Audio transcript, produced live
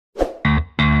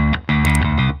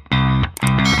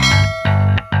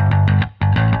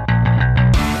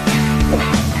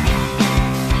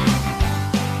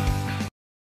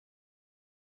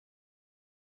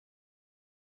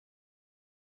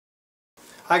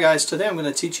Hi guys, today I'm going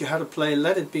to teach you how to play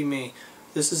Let It Be Me.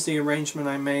 This is the arrangement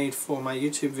I made for my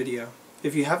YouTube video.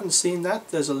 If you haven't seen that,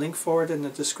 there's a link for it in the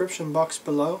description box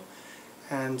below,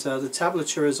 and the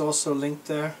tablature is also linked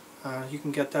there. You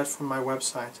can get that from my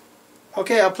website.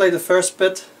 Okay, I'll play the first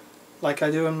bit like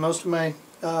I do in most of my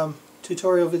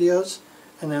tutorial videos,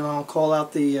 and then I'll call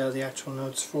out the actual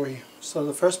notes for you. So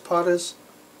the first part is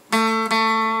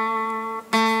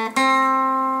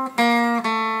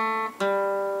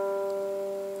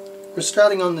we're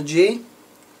starting on the G.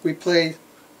 We play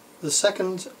the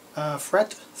second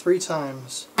fret 3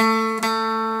 times.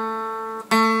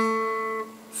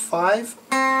 5,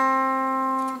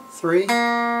 3, 2,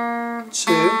 and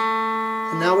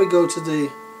now we go to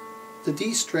the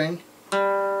D string,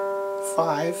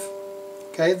 5.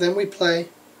 Okay, then we play,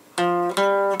 and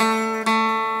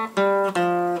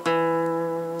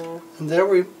there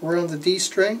we're on the D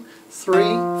string, 3,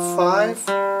 5,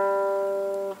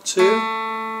 2.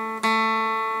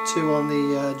 2 on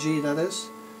the G, that is,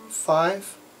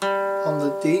 5 on the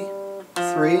D,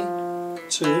 3,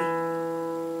 2.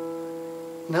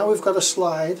 Now we've got a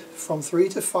slide from 3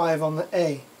 to 5 on the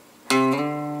A.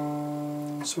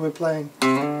 So we're playing.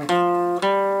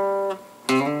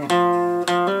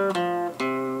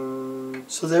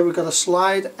 So there we've got a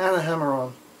slide and a hammer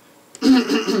on.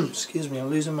 Excuse me, I'm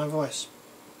losing my voice.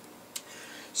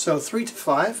 So 3 to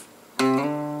 5.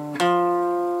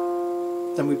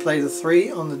 Then we play the 3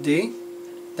 on the D,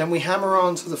 then we hammer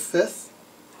on to the 5th,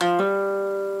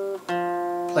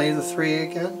 play the 3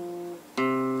 again,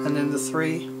 and then the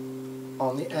 3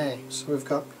 on the A. So we've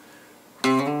got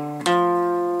and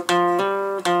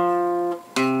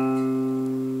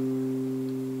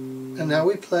now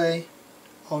we play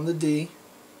on the D,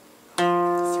 3,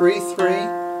 3,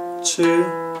 2,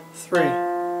 3.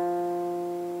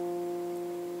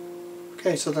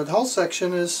 Okay, so that whole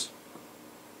section is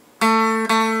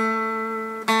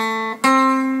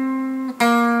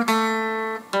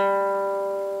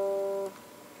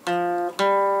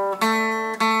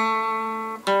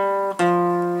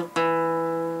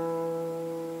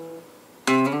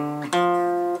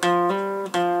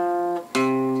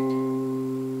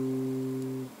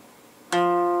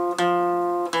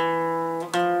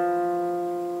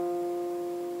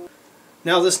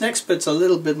Now this next bit's a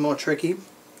little bit more tricky.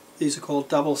 These are called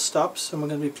double stops, and we're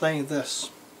going to be playing this.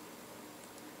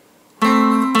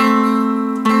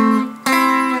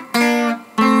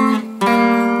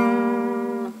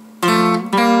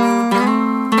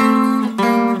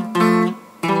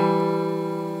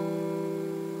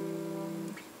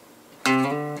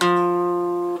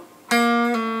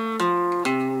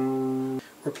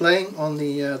 We're playing on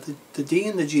the D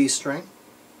and the G string,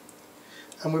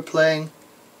 and we're playing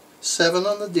 7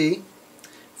 on the D,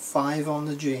 5 on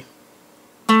the G.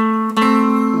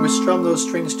 And we strum those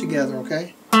strings together,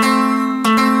 okay?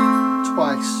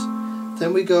 Twice.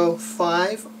 Then we go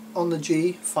 5 on the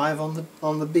G, 5 on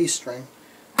the B string.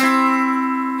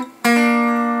 And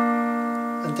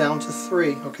down to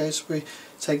 3, okay? So we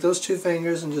take those 2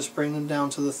 fingers and just bring them down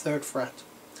to the 3rd fret.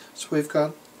 So we've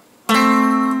got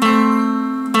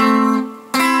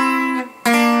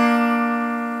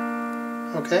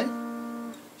okay?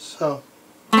 So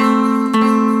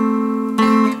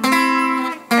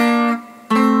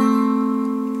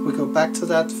we go back to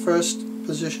that first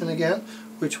position again,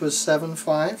 which was 7,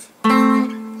 5,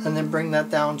 and then bring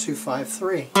that down to 5,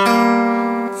 3.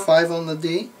 5 on the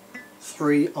D,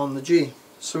 3 on the G.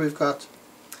 So we've got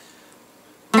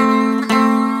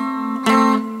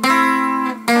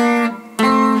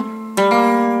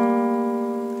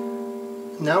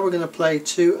now we're going to play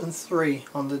 2 and 3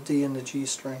 on the D and the G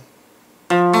string.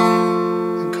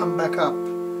 And come back up,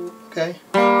 okay,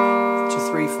 to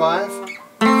 3, 5,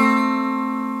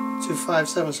 2, 5,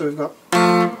 7, so we've got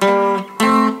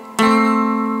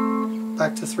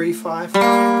back to 3, 5,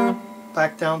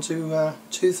 back down to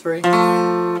 2, 3,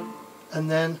 and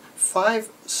then 5,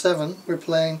 7, we're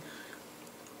playing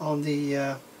on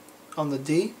the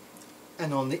D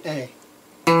and on the A.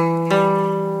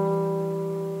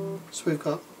 So we've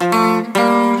got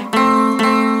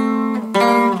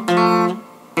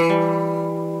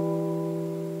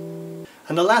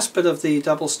and the last bit of the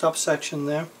double stop section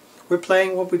there, we're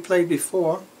playing what we played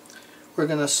before. We're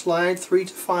going to slide 3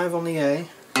 to 5 on the A,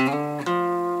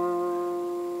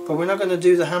 but we're not going to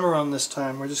do the hammer on this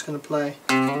time. We're just going to play.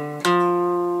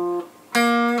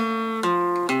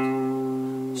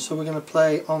 So we're going to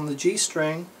play on the G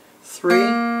string,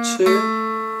 3,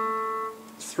 2,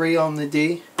 3 on the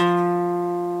D,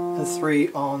 and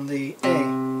 3 on the A.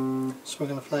 So we're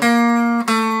going to play.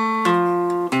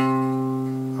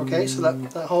 Okay, so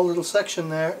that whole little section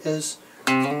there is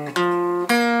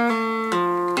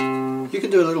can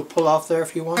do a little pull off there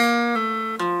if you want,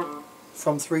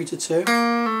 from 3 to 2.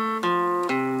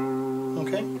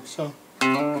 Okay, so,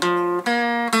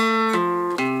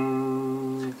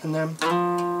 and then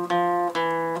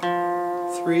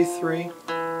 3, 3,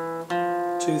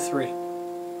 2, 3.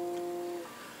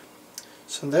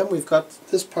 So then we've got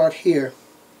this part here,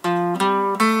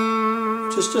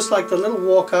 just like the little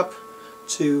walk up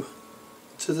to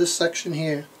this section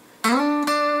here.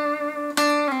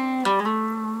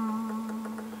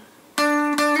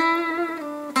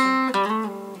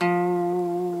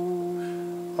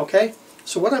 Okay,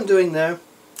 so what I'm doing there,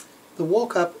 the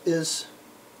walk up is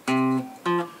I'm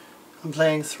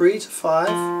playing 3 to 5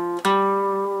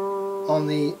 on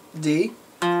the D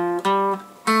and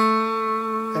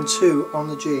 2 on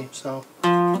the G. So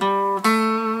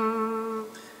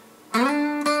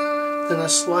then I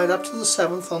slide up to the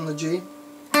 7th on the G,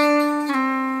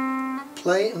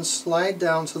 play and slide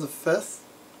down to the 5th.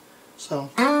 So,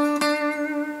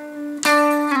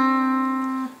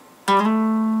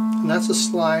 and that's a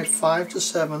slide 5 to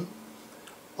 7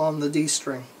 on the D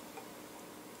string.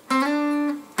 Now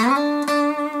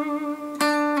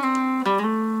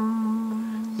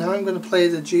I'm going to play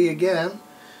the G again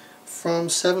from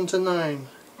 7 to 9.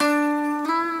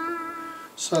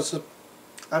 So it's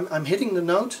I'm hitting the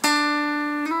note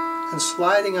and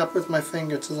sliding up with my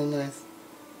finger to the 9th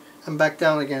and back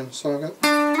down again. So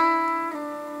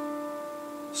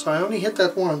I only hit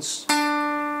that once.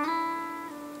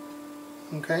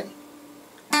 Okay.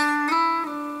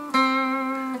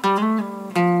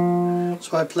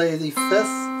 So I play the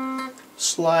 5th,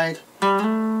 slide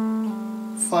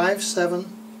 5, 7,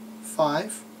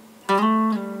 5,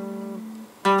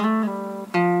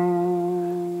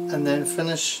 and then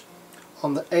finish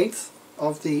on the 8th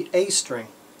of the A string.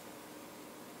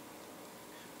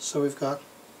 So we've got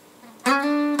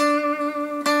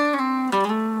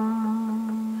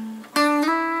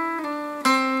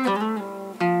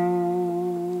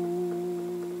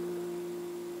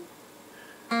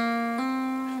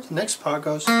the next part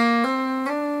goes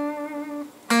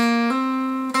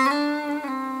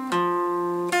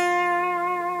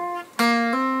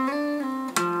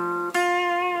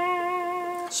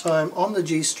so I'm on the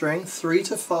G string, 3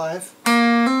 to 5,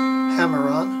 hammer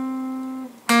on,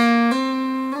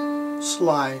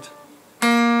 slide.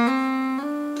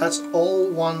 That's all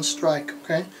one strike,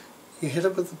 okay? You hit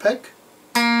it with the pick,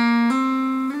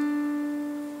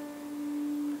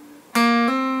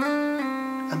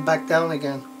 and back down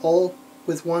again, all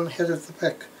with one hit of the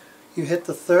pick. You hit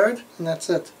the 3rd, and that's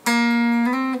it.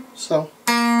 So,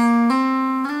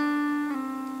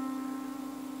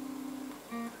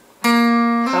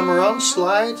 hammer on,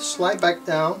 slide, slide back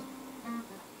down.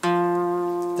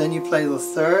 Then you play the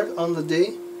 3rd on the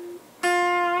D,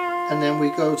 and then we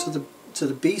go to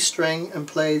the B string and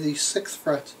play the 6th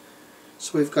fret.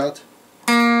 So we've got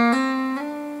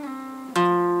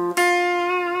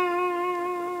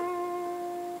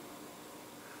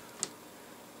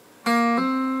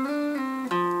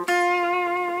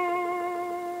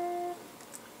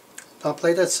I'll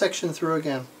play that section through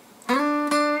again.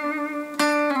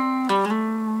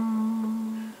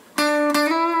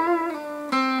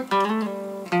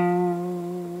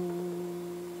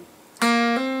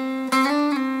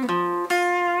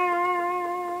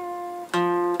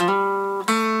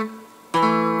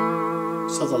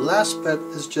 So the last bit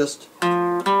is just,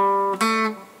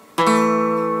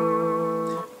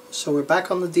 so we're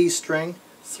back on the D string,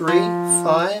 3,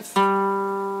 5,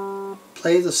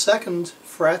 play the 2nd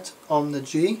fret on the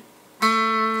G,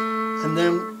 and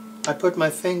then I put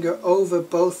my finger over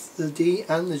both the D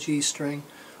and the G string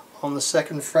on the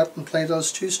 2nd fret and play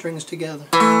those 2 strings together.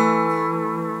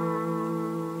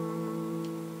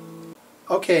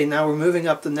 Okay, now we're moving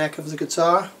up the neck of the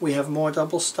guitar. We have more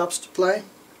double stops to play.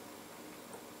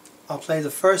 I'll play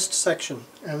the first section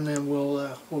and then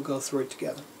we'll go through it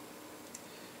together.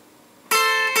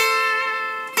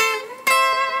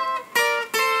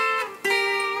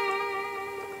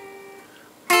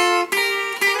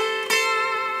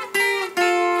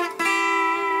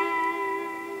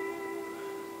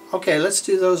 Okay, let's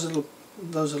do those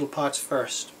little parts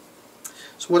first.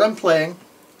 So what I'm playing,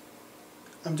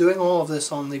 I'm doing all of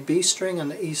this on the B string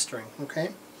and the E string,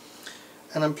 okay?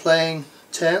 And I'm playing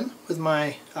 10 with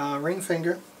my ring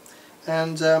finger,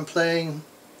 and I'm playing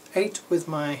 8 with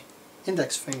my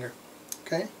index finger,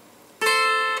 okay?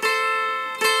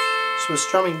 So we're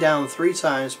strumming down 3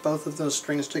 times both of those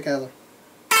strings together.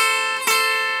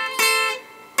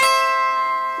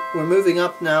 We're moving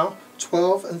up now,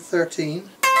 12 and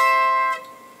 13,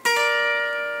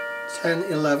 10,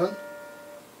 11,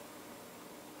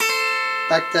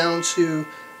 back down to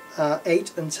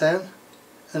 8 and 10,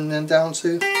 and then down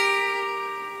to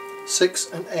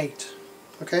 6 and 8.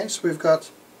 Okay, so we've got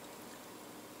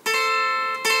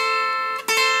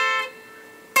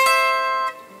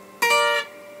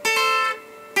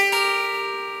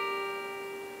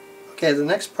okay, the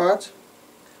next part,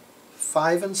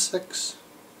 5 and 6,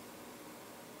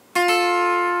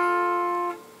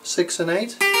 6 and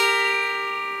 8,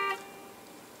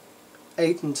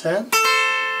 8 and 10,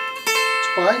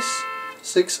 twice,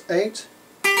 6, 8,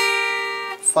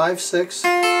 5, 6, 3,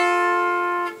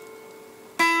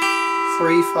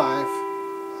 5.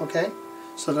 Okay,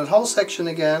 so that whole section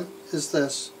again is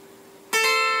this.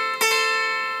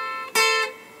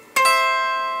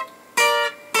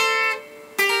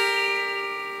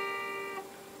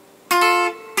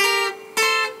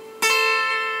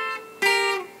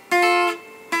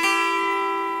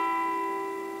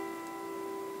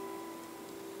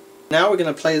 Now we're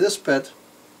going to play this bit.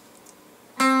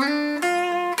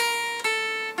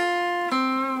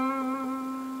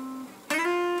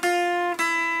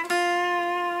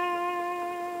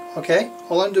 Okay,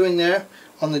 all I'm doing there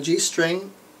on the G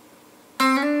string,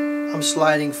 I'm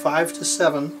sliding 5 to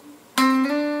 7,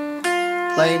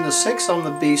 playing the 6 on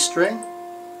the B string,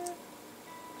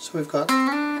 so we've got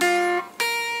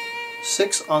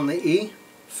 6 on the E,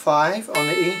 5 on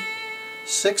the E,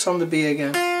 6 on the B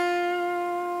again,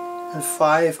 and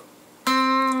 5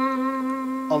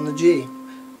 on the G.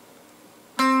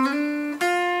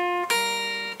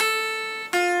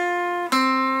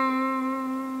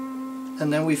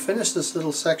 And then we finish this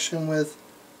little section with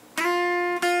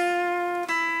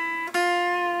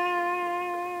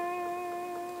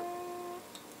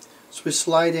so we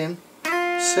slide in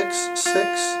 6,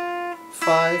 6,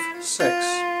 5, 6.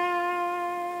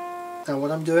 Now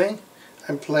what I'm doing,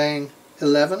 I'm playing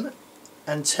 11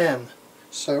 and 10.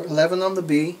 So 11 on the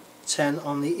B, 10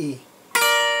 on the E.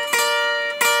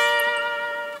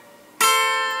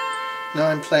 Now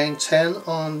I'm playing 10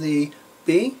 on the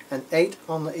B and 8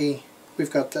 on the E. We've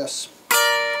got this.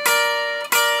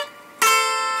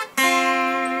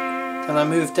 Then I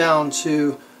move down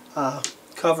to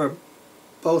cover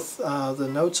both the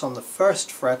notes on the first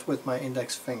fret with my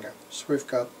index finger. So we've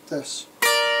got this.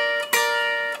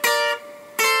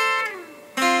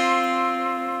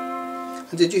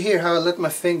 And did you hear how I let my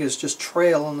fingers just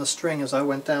trail on the string as I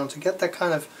went down to get that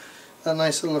kind of a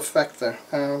nice little effect there?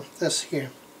 This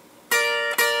here.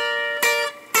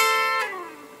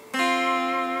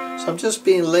 So I'm just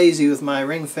being lazy with my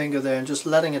ring finger there and just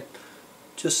letting it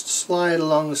just slide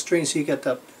along the string so you get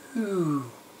that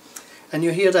ooh. And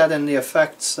you hear that in the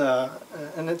effects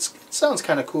and it sounds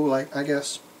kind of cool, I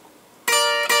guess.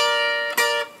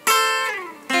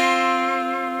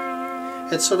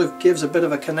 It sort of gives a bit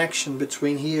of a connection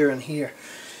between here and here.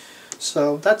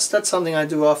 So that's something I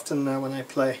do often when I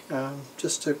play,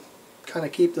 just to kind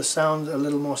of keep the sound a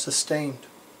little more sustained.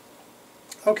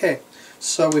 Okay,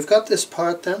 so we've got this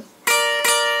part then.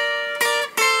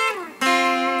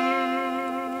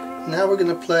 Now we're going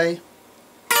to play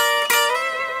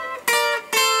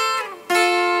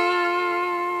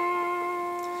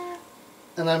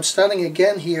and I'm starting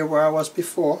again here where I was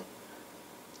before,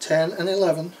 10 and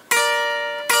 11.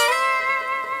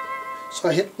 So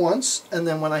I hit once, and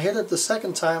then when I hit it the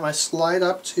second time I slide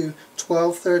up to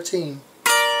 12, 13.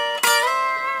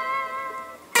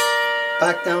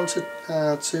 Back down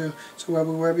to where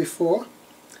we were before,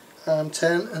 10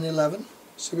 and 11.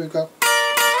 So we've got,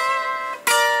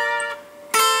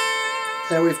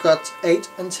 there we've got 8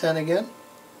 and 10 again.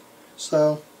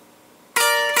 So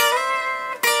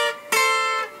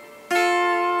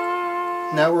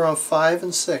now we're on 5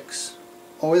 and 6,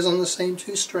 always on the same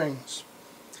two strings.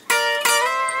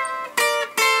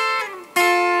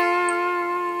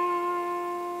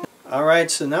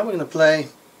 Alright, so now we're going to play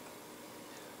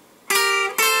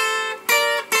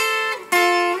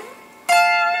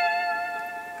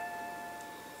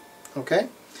okay,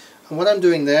 and what I'm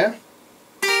doing there,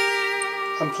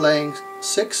 I'm playing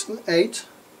 6 and 8.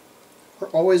 We're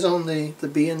always on the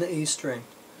B and the E string.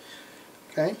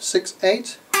 Okay, 6,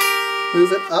 8,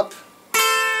 move it up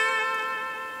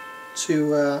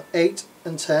to 8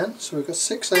 and 10. So we've got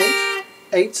 6, 8,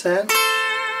 8, 10.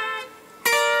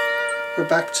 We're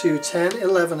back to 10,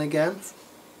 11 again.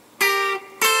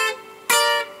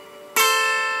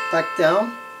 Back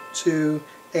down to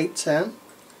 8, 10.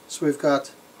 So we've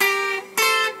got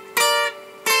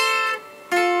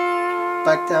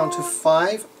back down to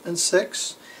 5 and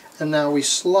 6, and now we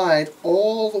slide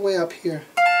all the way up here.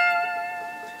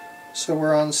 So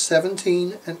we're on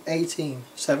 17 and 18.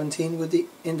 17 with the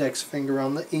index finger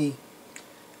on the E.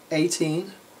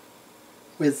 18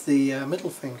 with the middle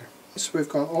finger. So we've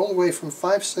gone all the way from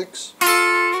 5, 6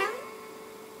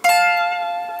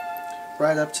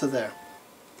 right up to there.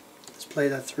 Let's play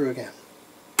that through again.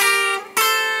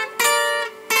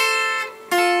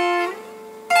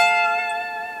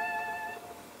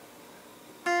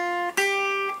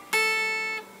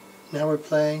 Now we're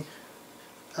playing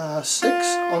 6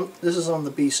 on, this is on the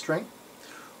B string.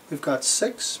 We've got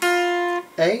 6,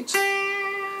 8,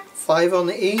 5 on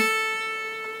the E,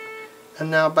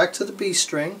 and now back to the B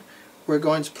string. We're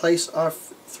going to place our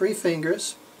 3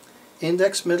 fingers,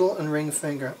 index, middle and ring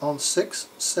finger, on 6,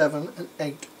 7 and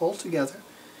 8 all together,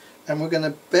 and we're going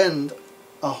to bend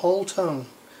a whole tone.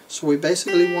 So we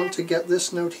basically want to get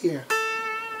this note here.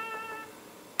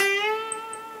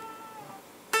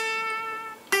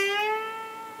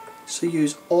 So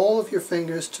use all of your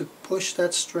fingers to push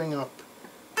that string up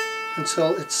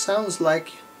until it sounds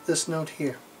like this note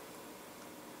here.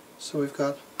 So we've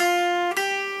got,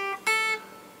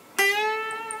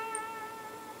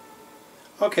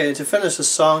 okay, to finish the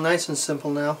song, nice and simple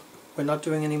now. We're not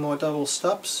doing any more double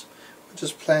stops. We're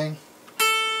just playing.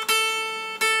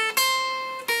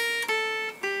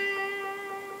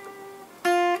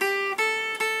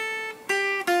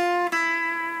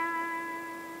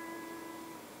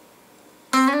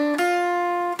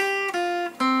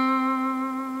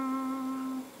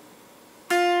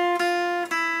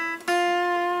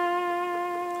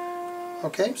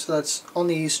 Okay, so that's on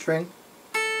the E string.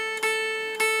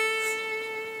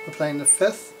 We're playing the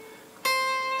 5th,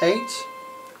 8,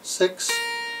 6,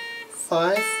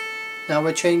 5. Now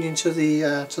we're changing to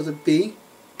the B,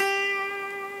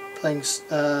 playing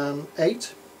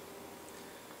 8.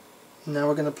 Now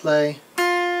we're going to play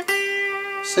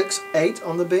 6, 8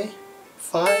 on the B,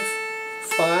 5,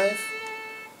 5,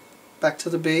 back to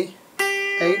the B,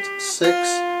 8,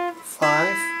 6,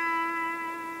 5.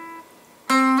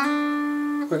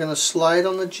 We're going to slide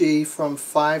on the G from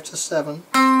 5 to 7,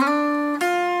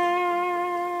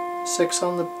 6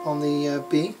 on the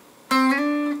B,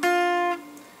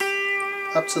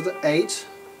 up to the 8,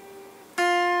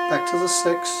 back to the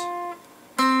 6,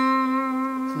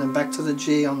 and then back to the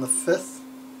G on the 5th,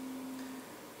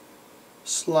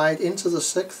 slide into the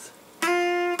 6th,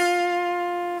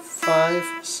 5,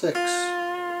 6.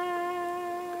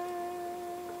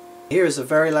 Here is the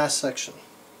very last section.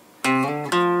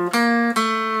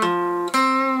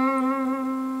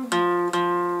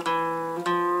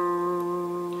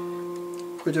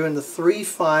 We're doing the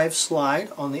 3-5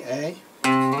 slide on the A,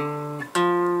 and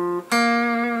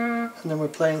then we're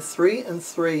playing 3 and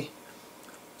 3.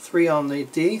 3 on the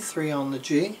D, 3 on the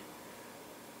G,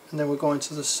 and then we're going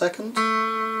to the 2nd,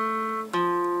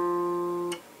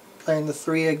 playing the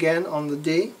 3 again on the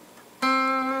D.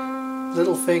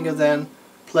 Little finger then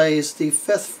plays the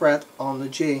 5th fret on the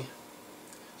G.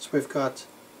 So we've got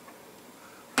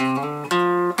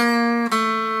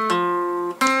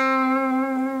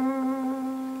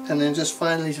and then just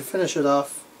finally to finish it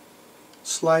off,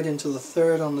 slide into the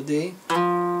 3rd on the D, 2,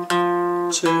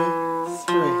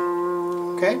 3.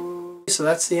 Okay? So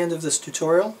that's the end of this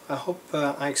tutorial. I hope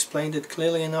I explained it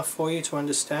clearly enough for you to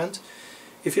understand.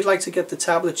 If you'd like to get the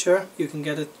tablature, you can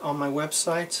get it on my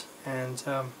website, and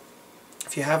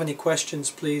if you have any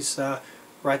questions, please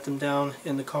write them down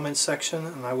in the comments section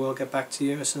and I will get back to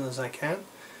you as soon as I can.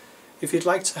 If you'd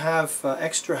like to have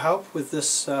extra help with this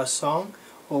song,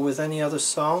 or with any other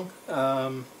song,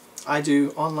 I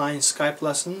do online Skype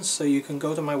lessons, so you can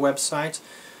go to my website.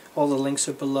 All the links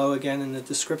are below again in the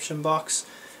description box.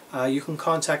 You can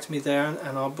contact me there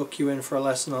and I'll book you in for a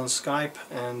lesson on Skype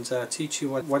and teach you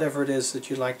whatever it is that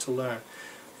you'd like to learn.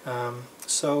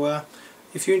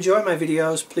 If you enjoy my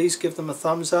videos, please give them a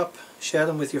thumbs up, share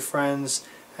them with your friends,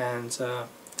 and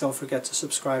don't forget to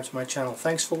subscribe to my channel.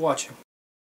 Thanks for watching.